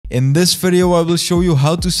In this video I will show you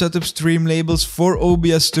how to set up stream labels for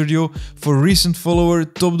OBS Studio for recent follower,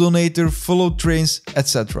 top donator, follow trains,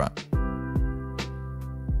 etc.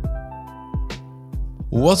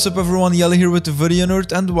 What's up everyone, Jelle here with the Video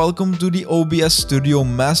Nerd and welcome to the OBS Studio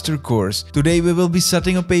Master Course. Today we will be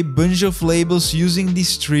setting up a bunch of labels using the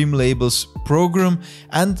Stream Labels program,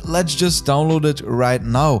 and let's just download it right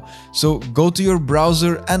now. So go to your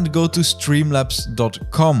browser and go to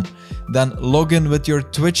streamlabs.com. Then log in with your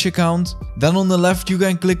Twitch account. Then on the left you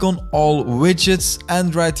can click on all widgets,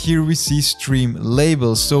 and right here we see Stream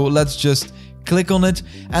Labels. So let's just click on it,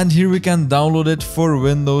 and here we can download it for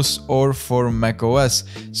Windows or for macOS.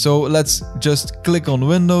 So let's just click on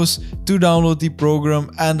Windows to download the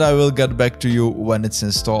program, and I will get back to you when it's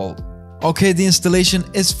installed. Okay, the installation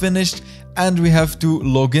is finished and we have to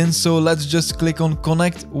log in. So let's just click on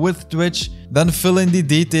Connect with Twitch, then fill in the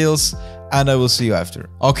details, and I will see you after.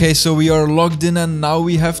 Okay, so we are logged in and now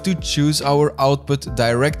we have to choose our output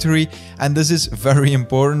directory, and this is very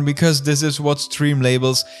important because this is what Stream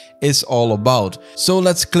Labels is all about. So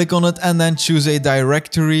let's click on it and then choose a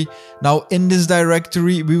directory. Now in this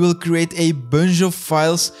directory we will create a bunch of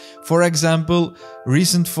files, for example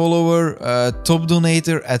recent follower, top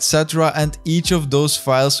donator, etc., and each of those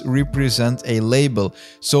files represent a label.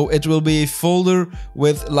 So it will be a folder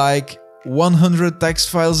with like 100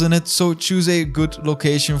 text files in it, so choose a good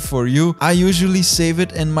location for you. I usually save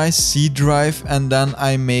it in my C drive and then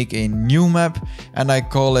I make a new map and I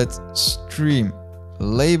call it Stream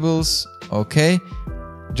Labels. Okay,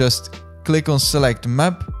 just click on select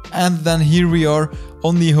map, and then here we are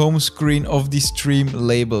on the home screen of the Stream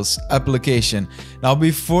Labels application. Now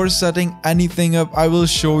before setting anything up, I will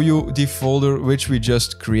show you the folder which we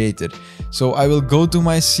just created. So I will go to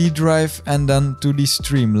my C drive and then to the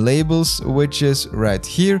Stream Labels, which is right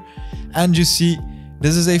here, and you see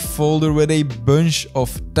this is a folder with a bunch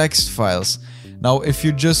of text files. Now if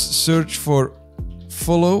you just search for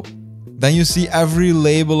follow, then you see every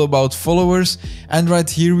label about followers, and right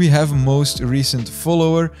here we have most recent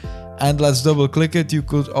follower, and let's double click it. You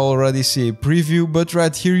could already see a preview, but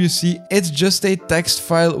right here you see it's just a text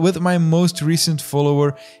file with my most recent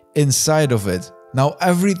follower inside of it. Now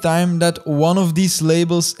every time that one of these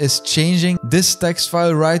labels is changing, this text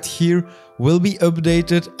file right here will be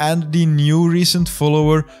updated and the new recent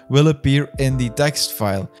follower will appear in the text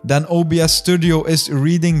file. Then OBS Studio is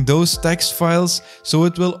reading those text files, so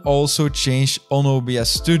it will also change on OBS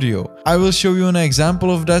Studio. I will show you an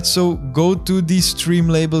example of that, so go to the Stream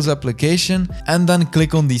Labels application and then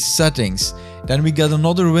click on the settings. Then we get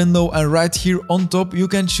another window, and right here on top you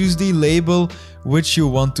can choose the label which you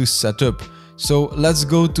want to set up. So let's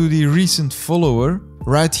go to the recent follower.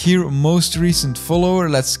 Right here, most recent follower,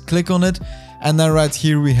 let's click on it, and then right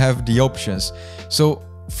here we have the options. So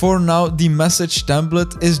for now the message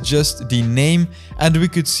template is just the name, and we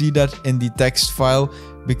could see that in the text file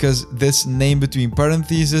because this name between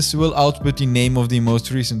parentheses will output the name of the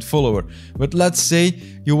most recent follower. But let's say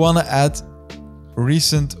you want to add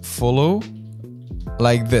recent follow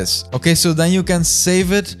like this. Okay, so then you can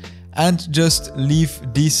save it and just leave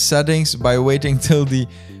these settings by waiting till the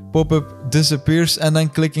pop-up disappears and then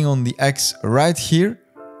clicking on the X right here.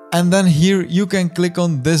 And then here you can click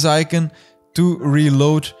on this icon to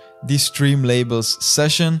reload the Stream Labels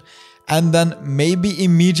session, and then maybe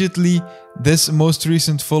immediately this most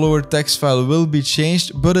recent follower text file will be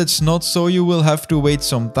changed, but it's not, so you will have to wait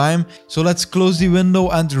some time. So let's close the window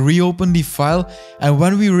and reopen the file, and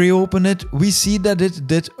when we reopen it we see that it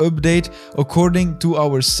did update according to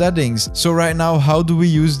our settings. So right now, how do we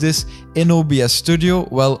use this in OBS Studio?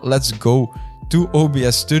 Well, let's go to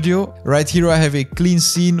OBS Studio. Right here I have a clean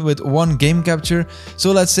scene with one game capture,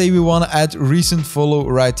 so let's say we want to add recent follow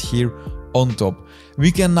right here on top. We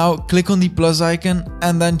can now click on the plus icon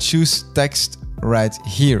and then choose text right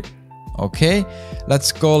here. Okay,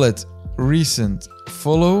 let's call it recent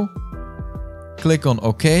follow. Click on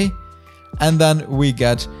OK, and then we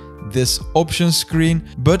get this option screen,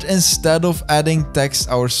 but instead of adding text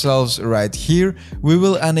ourselves right here, we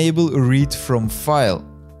will enable read from file.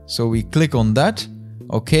 So we click on that.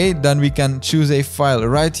 Okay, then we can choose a file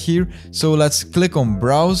right here. So let's click on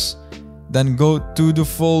browse, then go to the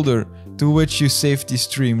folder to which you save the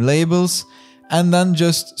Stream Labels, and then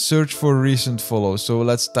just search for recent follow. So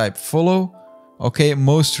let's type follow. Okay,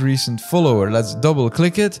 most recent follower. Let's double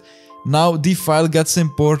click it. Now the file gets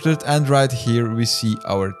imported, and right here we see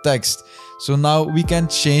our text. So now we can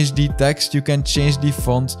change the text. You can change the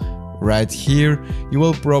font right here. You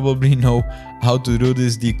will probably know how to do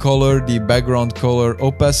this: the color, the background color,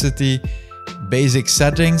 opacity, basic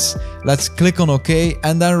settings. Let's click on OK,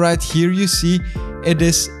 and then right here you see it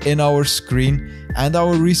is in our screen and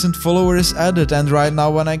our recent follower is added. And right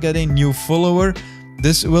now when I get a new follower,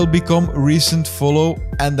 this will become recent follow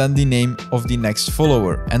and then the name of the next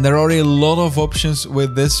follower. And there are a lot of options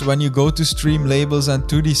with this. When you go to stream labels and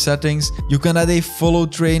to the settings, you can add a follow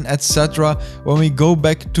train, etc. When we go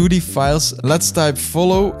back to the files, let's type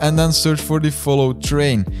follow and then search for the follow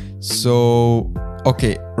train. So,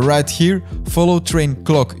 okay, right here, follow train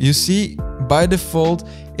clock. You see, by default,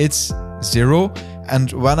 it's 0.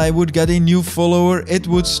 And when I would get a new follower, it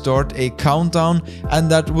would start a countdown and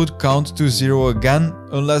that would count to 0 again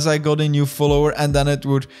unless I got a new follower, and then it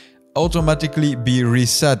would automatically be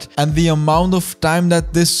reset. And the amount of time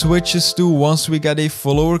that this switches to once we get a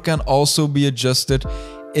follower can also be adjusted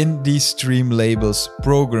in the stream labels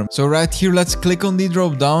program. So right here, let's click on the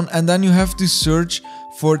drop down and then you have to search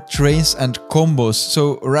for trains and combos.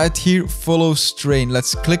 So right here, follow train.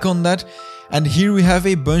 Let's click on that. And here we have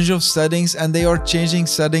a bunch of settings and they are changing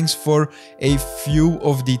settings for a few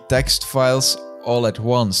of the text files all at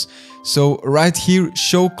once. So right here,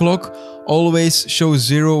 show clock, always show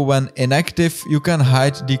 0 when inactive. You can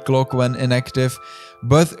hide the clock when inactive.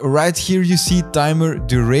 But right here you see timer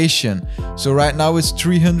duration. So right now it's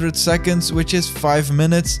 300 seconds, which is 5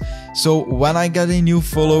 minutes. So when I get a new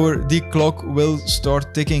follower, the clock will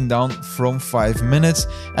start ticking down from 5 minutes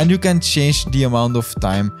and you can change the amount of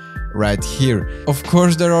time right here. Of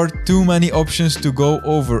course, there are too many options to go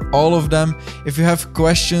over all of them. If you have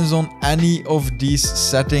questions on any of these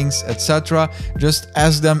settings, etc., just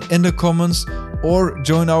ask them in the comments or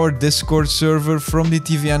join our Discord server from the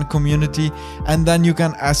TVN community and then you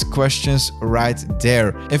can ask questions right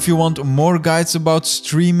there. If you want more guides about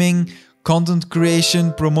streaming, content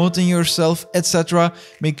creation, promoting yourself, etc.,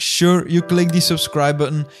 make sure you click the subscribe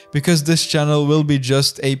button because this channel will be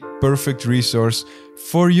just a perfect resource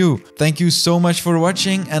for you. Thank you so much for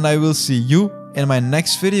watching and I will see you in my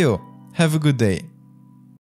next video. Have a good day.